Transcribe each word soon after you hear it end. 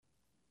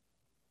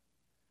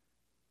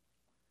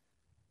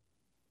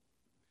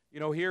You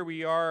know, here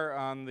we are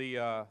on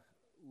the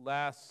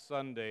last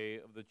Sunday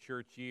of the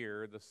church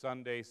year, the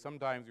Sunday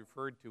sometimes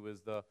referred to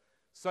as the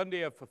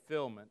Sunday of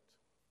Fulfillment.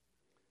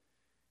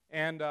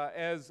 And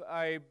as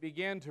I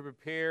began to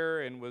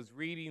prepare and was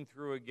reading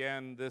through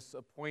again this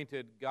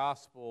appointed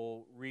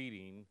gospel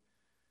reading,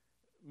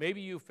 maybe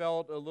you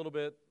felt a little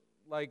bit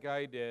like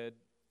I did.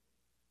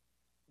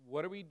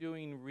 What are we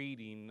doing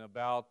reading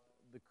about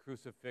the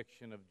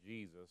crucifixion of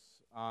Jesus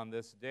on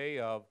this day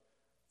of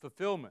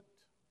fulfillment?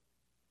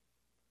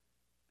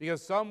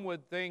 Because some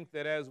would think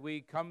that as we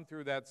come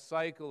through that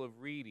cycle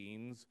of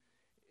readings,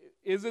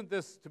 isn't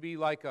this to be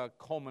like a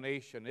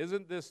culmination?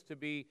 Isn't this to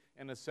be,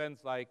 in a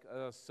sense, like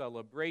a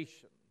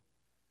celebration?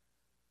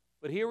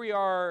 But here we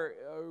are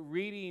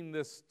reading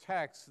this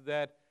text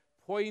that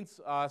points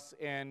us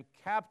and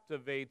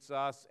captivates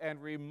us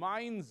and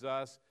reminds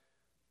us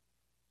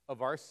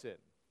of our sin.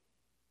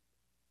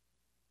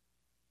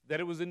 That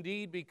it was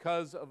indeed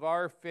because of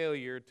our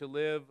failure to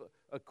live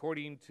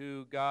according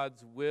to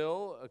God's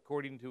will,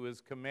 according to His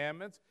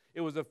commandments.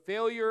 It was a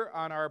failure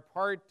on our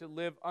part to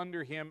live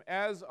under Him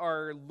as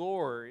our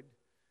Lord,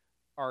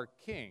 our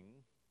King,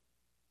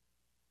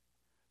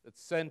 that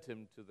sent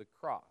Him to the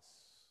cross.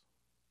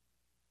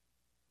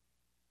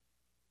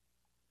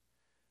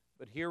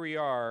 But here we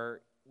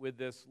are with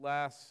this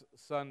last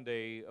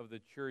Sunday of the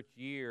church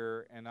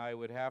year, and I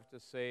would have to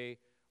say,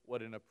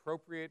 what an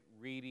appropriate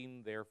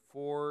reading,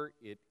 therefore,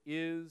 it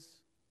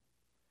is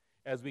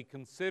as we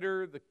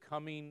consider the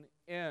coming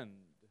end,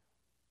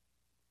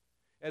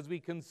 as we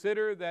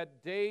consider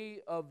that day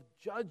of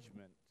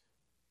judgment,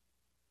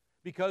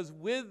 because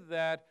with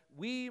that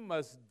we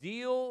must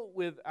deal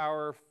with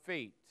our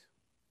fate,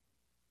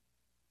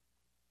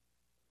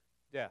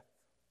 death.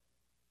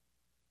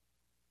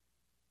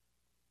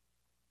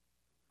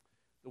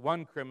 The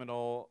one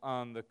criminal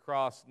on the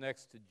cross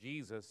next to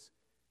Jesus,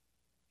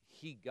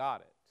 he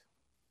got it.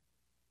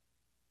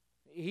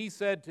 He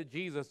said to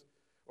Jesus,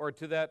 or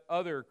to that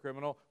other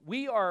criminal,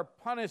 "We are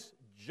punished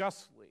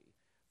justly,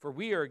 for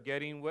we are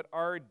getting what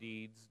our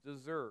deeds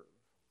deserve."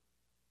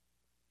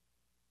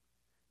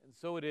 And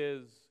so it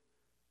is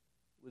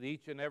with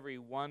each and every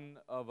one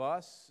of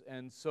us,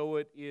 and so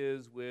it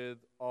is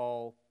with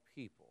all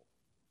people.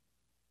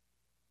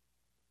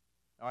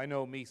 Now, I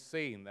know me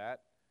saying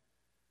that,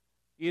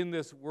 in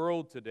this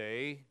world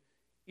today,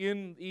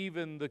 in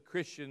even the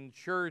Christian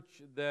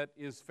church that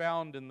is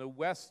found in the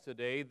West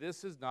today,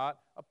 this is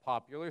not a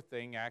popular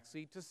thing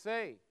actually to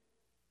say.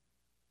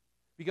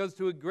 Because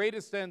to a great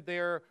extent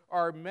there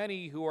are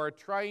many who are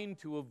trying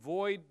to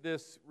avoid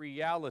this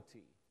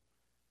reality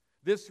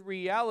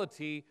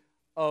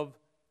of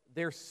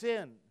their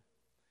sin,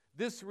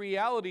 this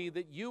reality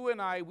that you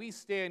and I, we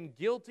stand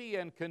guilty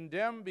and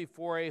condemned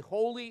before a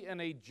holy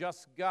and a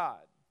just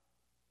God.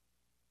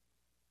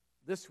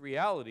 This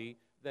reality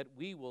that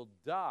we will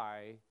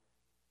die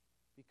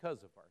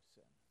because of our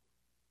sin.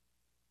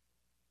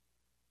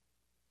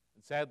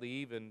 And sadly,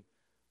 even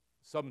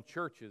some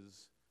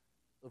churches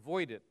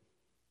avoid it.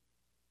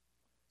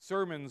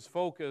 Sermons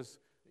focus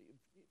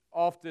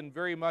often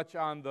very much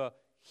on the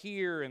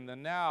here and the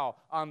now,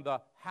 on the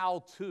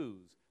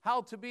how-tos,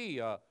 how to be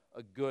a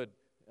good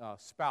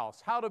spouse,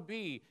 how to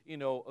be,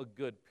 a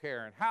good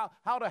parent,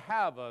 how to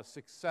have a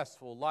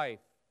successful life.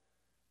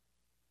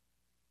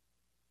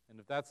 And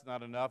if that's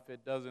not enough,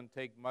 it doesn't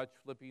take much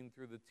flipping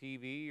through the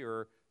TV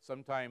or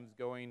sometimes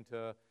going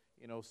to,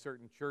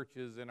 certain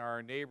churches in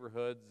our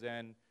neighborhoods,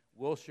 and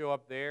we'll show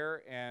up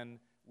there and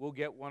we'll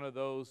get one of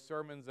those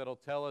sermons that'll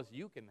tell us,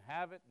 you can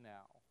have it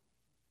now.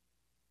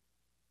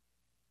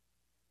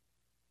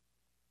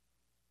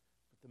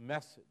 But the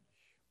message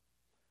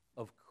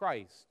of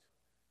Christ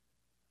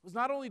was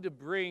not only to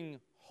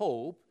bring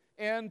hope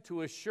and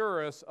to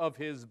assure us of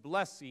His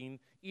blessing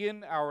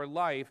in our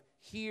life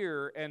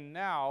here and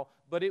now,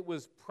 but it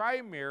was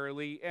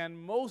primarily and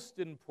most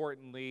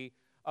importantly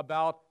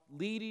about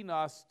leading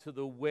us to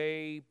the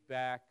way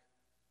back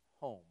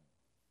home.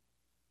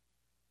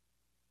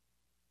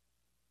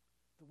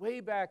 The way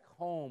back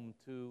home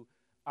to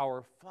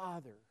our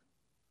Father.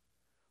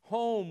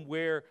 Home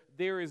where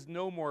there is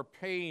no more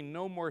pain,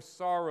 no more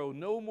sorrow,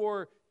 no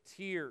more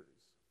tears.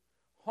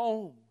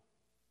 Home.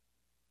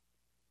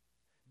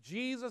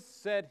 Jesus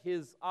set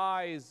His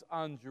eyes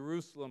on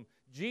Jerusalem.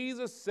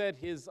 Jesus set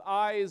His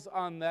eyes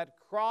on that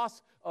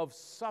cross of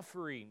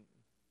suffering,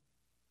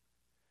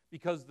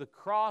 because the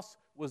cross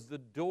was the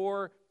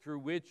door through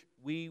which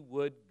we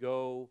would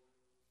go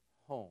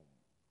home.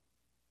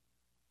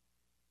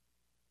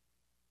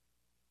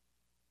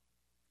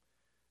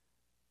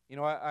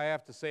 I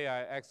have to say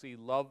I actually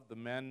love the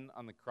men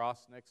on the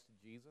cross next to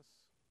Jesus.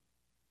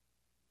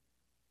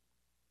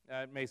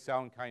 It may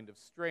sound kind of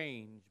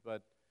strange,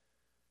 but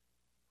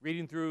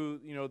reading through,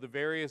 the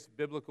various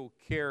biblical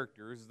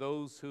characters,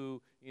 those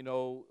who,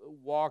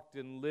 walked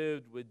and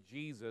lived with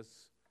Jesus,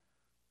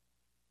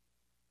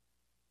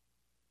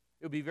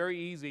 it would be very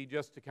easy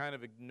just to kind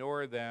of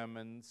ignore them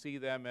and see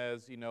them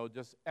as,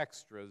 just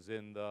extras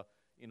in the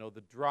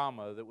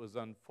drama that was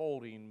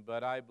unfolding.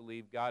 But I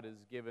believe God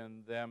has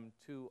given them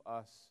to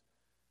us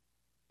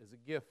as a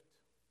gift.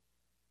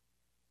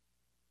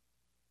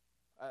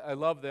 I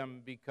love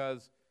them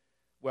because,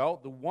 well,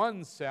 the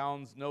one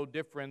sounds no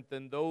different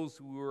than those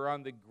who were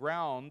on the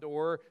ground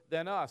or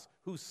than us,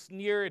 who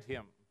sneer at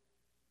him.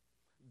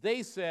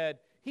 They said,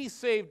 he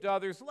saved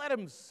others, let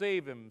him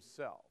save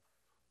himself.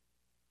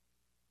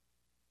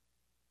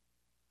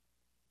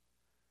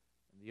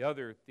 And the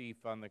other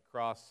thief on the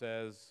cross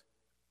says,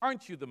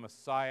 aren't you the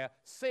Messiah?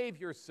 Save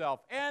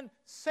yourself and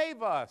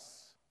save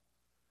us.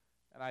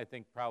 And I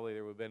think probably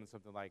there would have been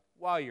something like,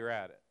 while you're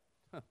at it.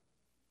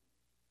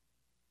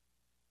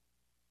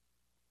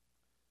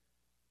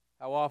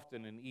 How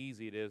often and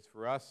easy it is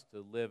for us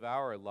to live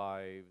our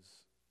lives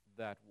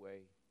that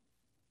way.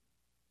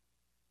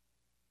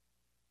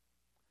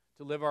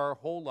 To live our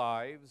whole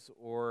lives,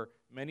 or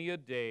many a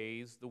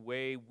days, the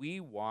way we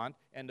want,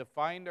 and to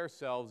find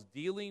ourselves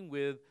dealing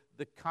with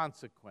the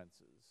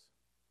consequences.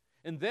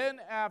 And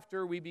then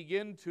after we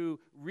begin to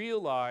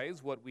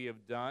realize what we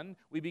have done,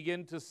 we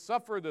begin to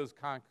suffer those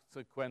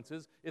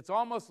consequences. It's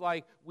almost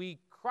like we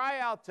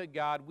cry out to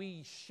God,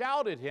 we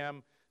shout at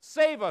Him,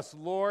 save us,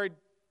 Lord,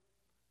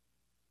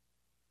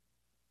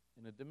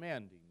 in a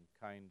demanding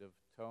kind of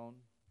tone.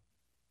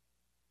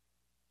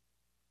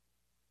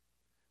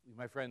 We,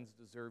 my friends,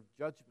 deserve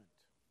judgment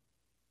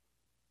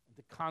and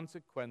the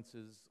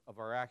consequences of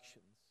our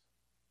actions.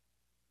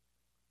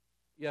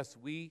 Yes,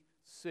 we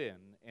sin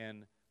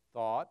in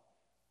thought,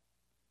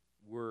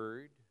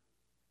 word,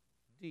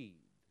 deed.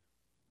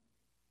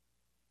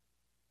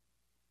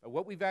 By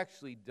what we've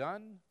actually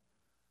done,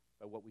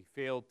 by what we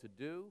failed to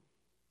do,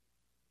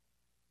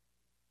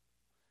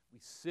 we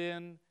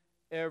sin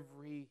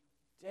every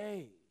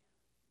day.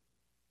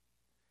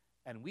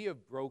 And we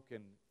have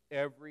broken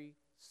every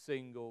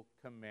single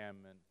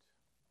commandment.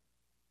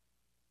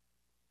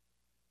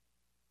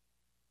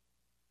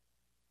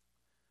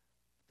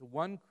 The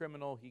one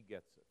criminal, he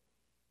gets it.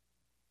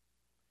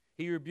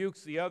 He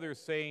rebukes the other,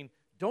 saying,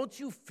 don't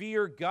you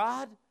fear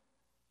God?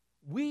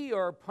 We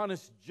are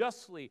punished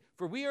justly,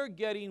 for we are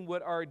getting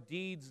what our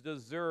deeds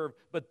deserve,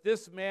 but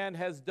this man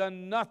has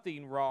done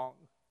nothing wrong.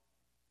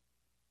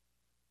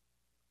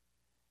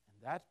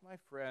 And that, my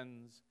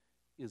friends,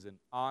 is an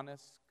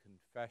honest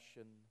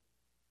confession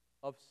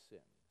of sin.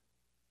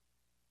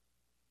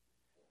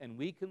 And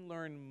we can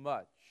learn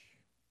much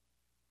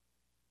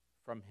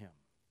from him.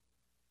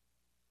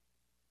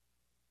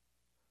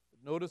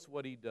 But notice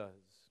what he does.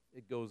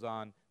 It goes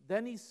on.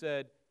 Then he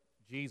said,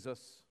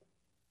 Jesus,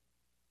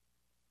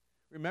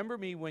 remember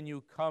me when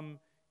you come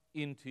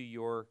into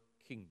your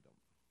kingdom.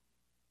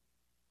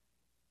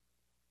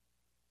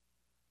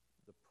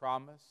 The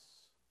promise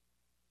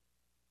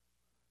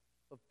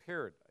of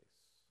paradise.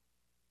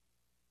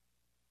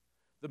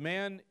 The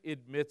man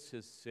admits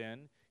his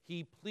sin.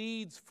 He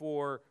pleads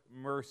for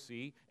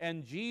mercy.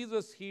 And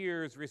Jesus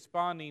here is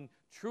responding,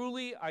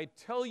 truly, I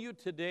tell you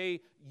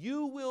today,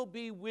 you will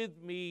be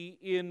with me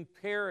in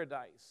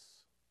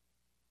paradise.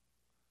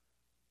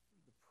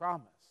 The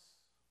promise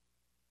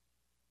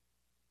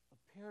of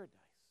paradise.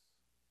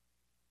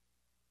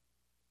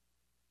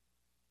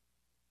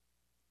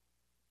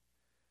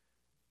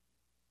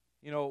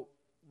 You know,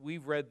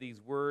 we've read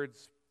these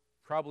words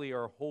probably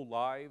our whole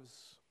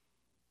lives.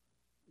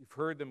 We've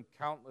heard them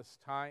countless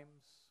times.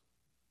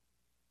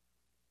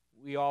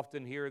 We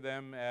often hear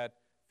them at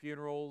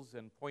funerals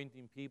and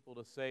pointing people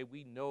to say,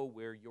 we know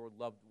where your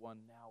loved one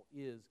now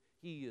is.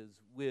 He is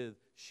with,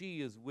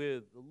 she is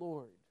with the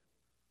Lord.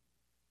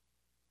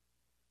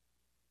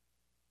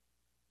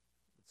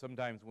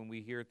 Sometimes when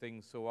we hear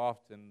things so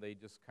often, they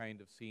just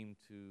kind of seem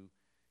to,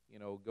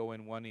 go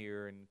in one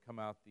ear and come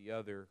out the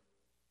other.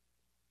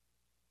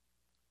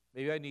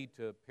 Maybe I need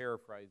to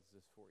paraphrase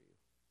this for you.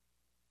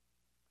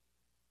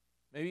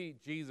 Maybe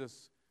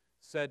Jesus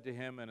said to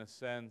him in a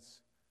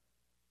sense,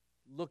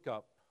 look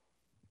up,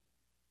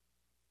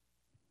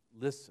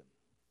 listen.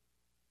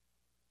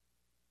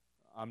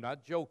 I'm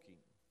not joking.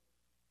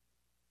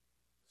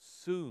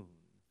 Soon,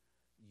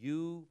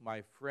 you,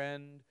 my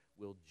friend,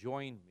 will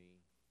join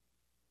me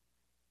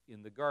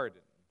in the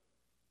garden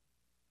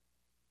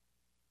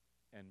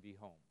and be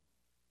home.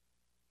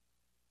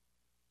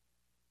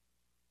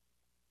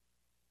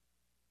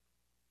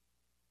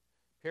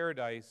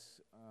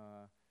 Paradise,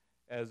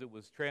 as it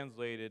was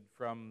translated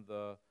from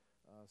the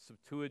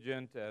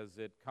Septuagint, as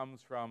it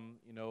comes from,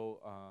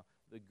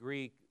 the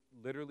Greek,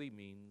 literally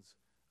means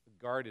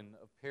a garden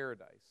of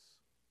paradise.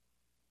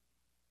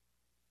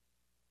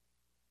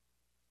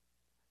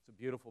 It's a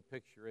beautiful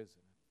picture, isn't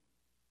it?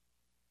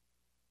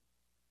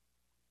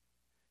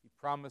 He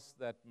promised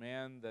that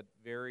man that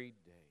very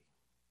day.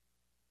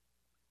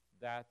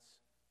 That's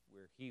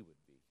where he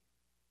would be.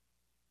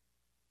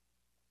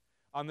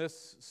 On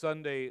this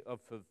Sunday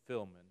of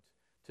fulfillment,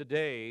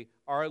 today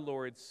our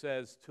Lord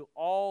says to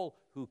all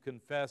who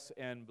confess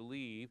and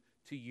believe,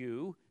 to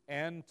you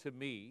and to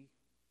me,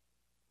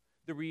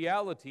 the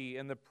reality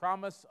and the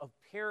promise of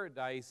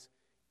paradise,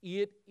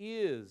 it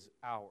is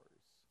ours.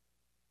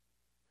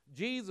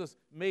 Jesus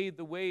made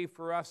the way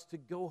for us to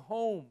go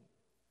home.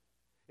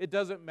 It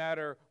doesn't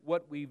matter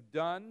what we've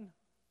done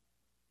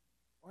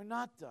or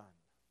not done.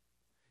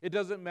 It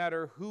doesn't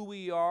matter who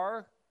we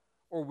are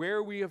or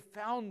where we have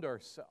found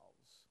ourselves.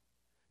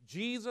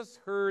 Jesus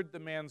heard the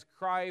man's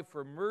cry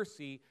for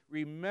mercy,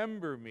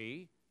 "Remember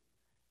me,"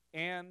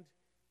 and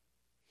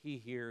he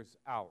hears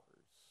ours.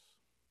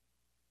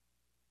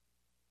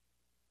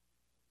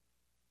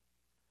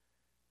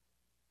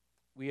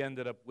 We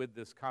ended up with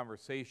this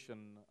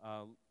conversation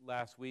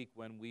last week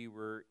when we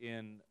were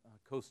in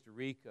Costa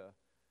Rica,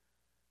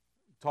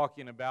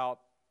 talking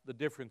about the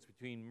difference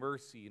between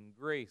mercy and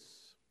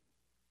grace.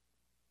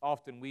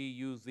 Often we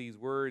use these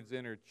words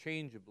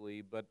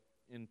interchangeably, but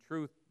in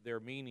truth, their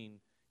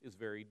meaning is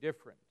very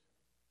different.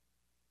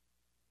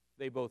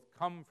 They both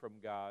come from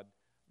God,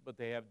 but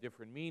they have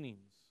different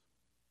meanings.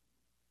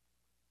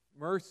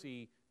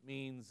 Mercy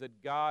means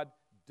that God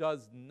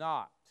does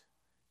not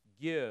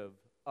give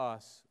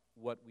us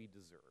what we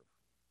deserve.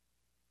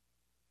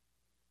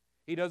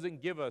 He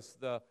doesn't give us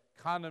the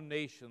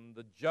condemnation,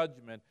 the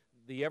judgment,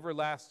 the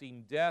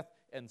everlasting death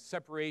and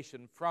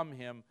separation from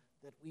Him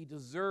that we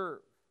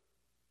deserve.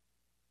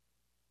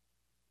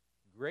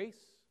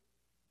 Grace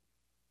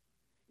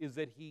is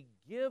that He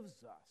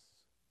gives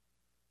us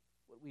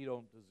what we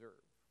don't deserve.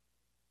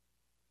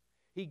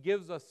 He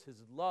gives us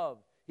His love.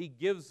 He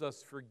gives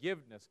us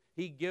forgiveness.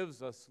 He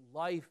gives us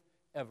life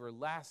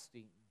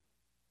everlasting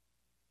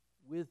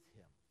with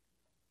Him.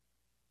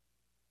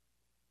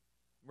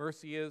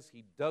 Mercy is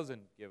He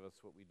doesn't give us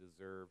what we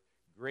deserve.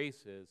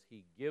 Grace is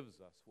He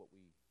gives us what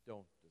we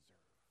don't deserve.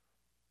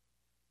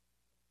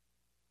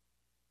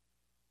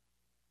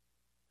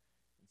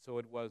 And so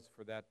it was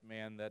for that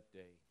man that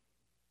day.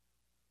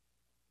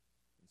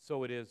 And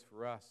so it is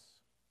for us.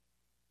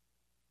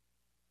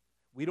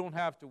 We don't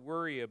have to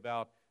worry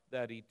about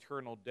that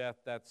eternal death,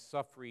 that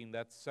suffering,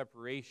 that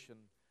separation.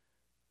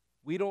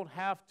 We don't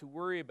have to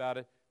worry about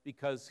it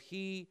because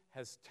He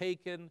has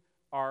taken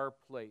our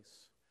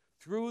place.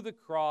 Through the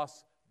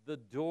cross, the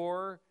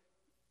door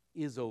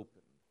is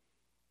open.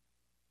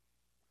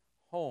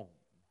 Home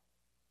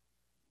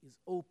is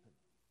open.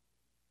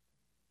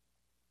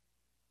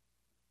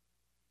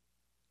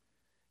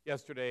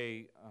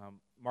 Yesterday,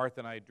 Martha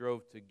and I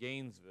drove to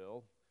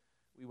Gainesville.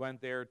 We went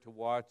there to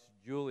watch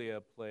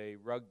Julia play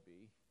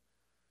rugby.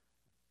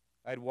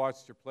 I'd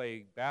watched her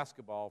play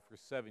basketball for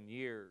 7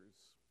 years.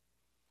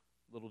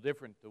 A little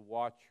different to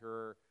watch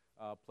her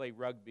play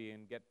rugby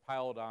and get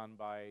piled on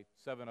by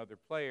 7 other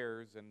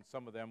players, and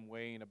some of them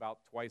weighing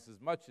about twice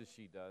as much as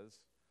she does.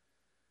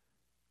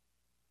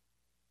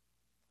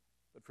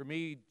 But for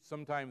me,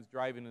 sometimes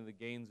driving into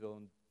Gainesville,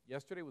 and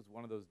yesterday was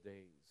one of those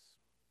days.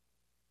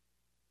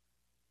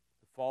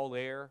 The fall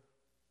air,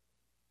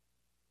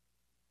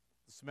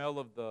 the smell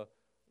of the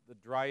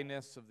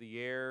dryness of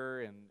the air,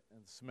 and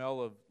the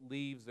smell of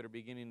leaves that are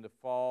beginning to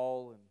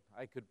fall, and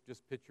I could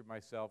just picture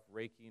myself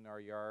raking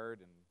our yard,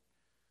 and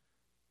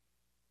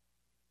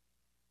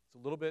it's a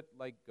little bit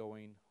like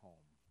going home.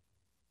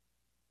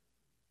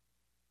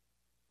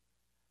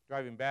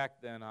 Driving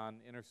back then on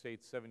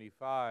Interstate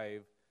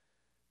 75,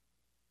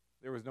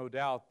 there was no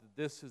doubt that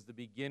this is the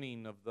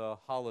beginning of the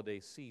holiday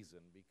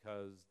season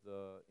because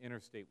the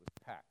interstate was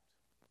packed.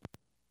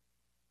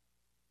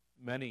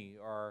 Many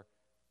are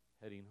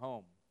heading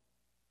home.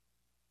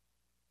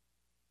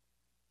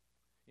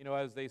 You know,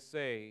 as they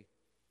say,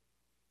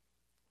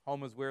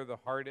 home is where the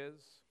heart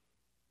is.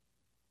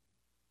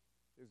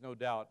 There's no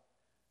doubt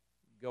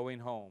going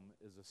home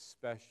is a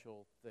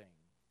special thing.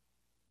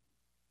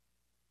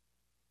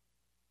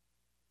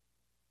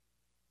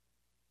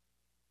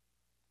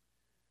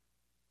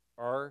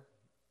 Are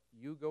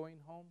you going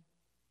home?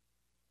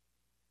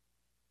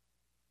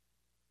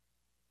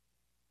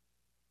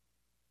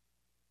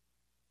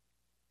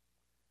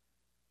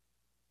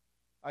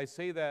 I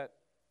say that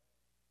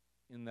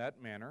in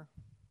that manner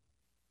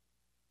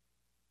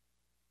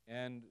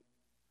and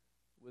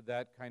with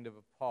that kind of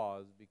a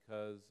pause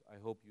because I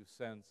hope you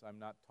sense I'm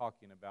not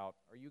talking about,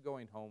 are you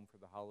going home for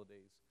the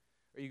holidays?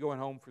 Are you going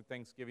home for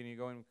Thanksgiving? Are you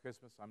going for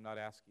Christmas? I'm not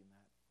asking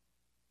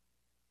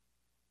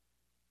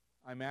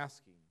that. I'm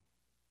asking,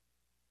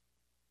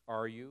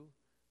 are you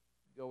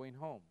going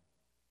home?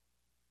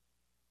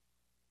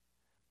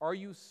 Are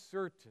you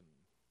certain?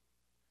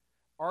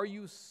 Are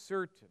you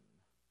certain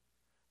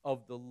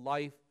of the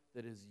life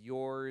that is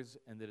yours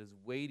and that is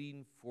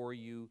waiting for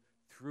you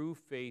through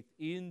faith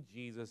in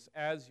Jesus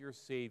as your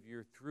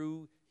Savior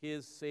through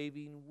His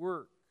saving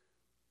work?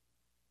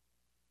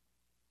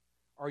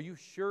 Are you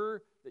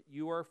sure that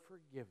you are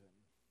forgiven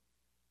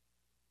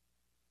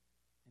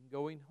and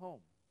going home?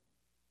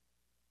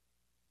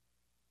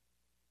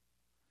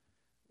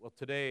 Well,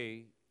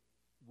 today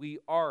we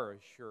are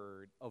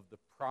assured of the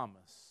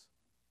promise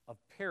of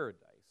paradise,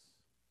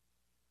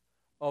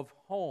 of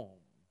home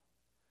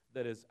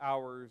that is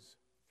ours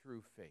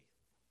through faith.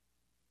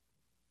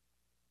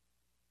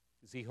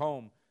 You see,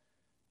 home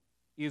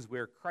is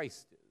where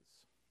Christ is.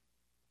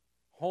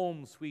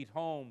 Home, sweet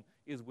home,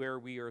 is where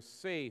we are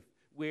safe,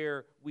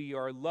 where we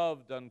are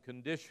loved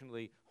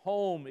unconditionally.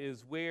 Home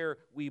is where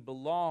we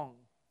belong.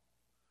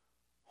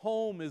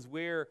 Home is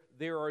where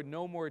there are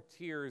no more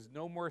tears,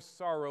 no more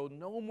sorrow,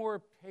 no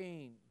more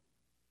pain.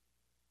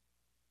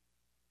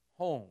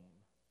 Home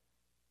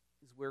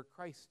is where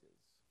Christ is.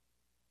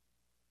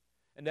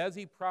 And as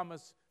he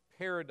promised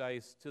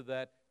paradise to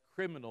that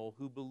criminal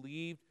who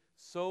believed,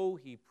 so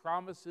he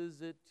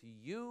promises it to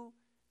you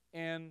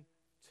and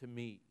to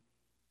me.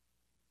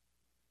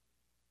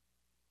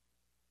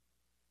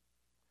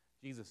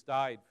 Jesus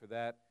died for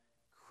that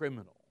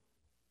criminal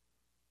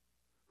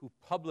who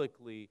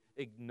publicly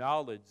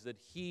acknowledged that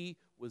he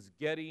was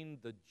getting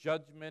the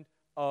judgment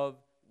of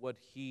what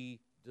he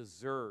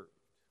deserved.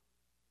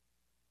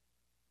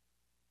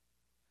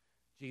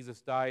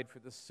 Jesus died for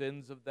the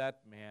sins of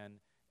that man,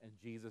 and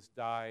Jesus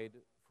died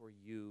for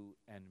you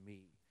and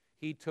me.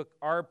 He took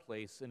our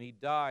place, and he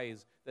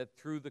dies that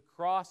through the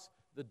cross,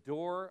 the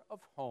door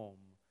of home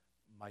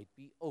might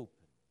be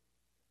open.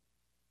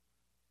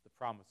 The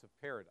promise of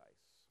paradise.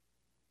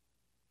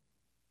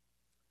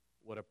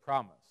 What a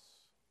promise.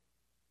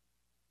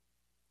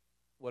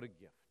 What a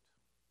gift.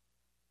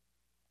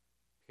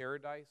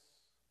 Paradise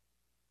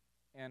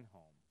and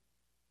home.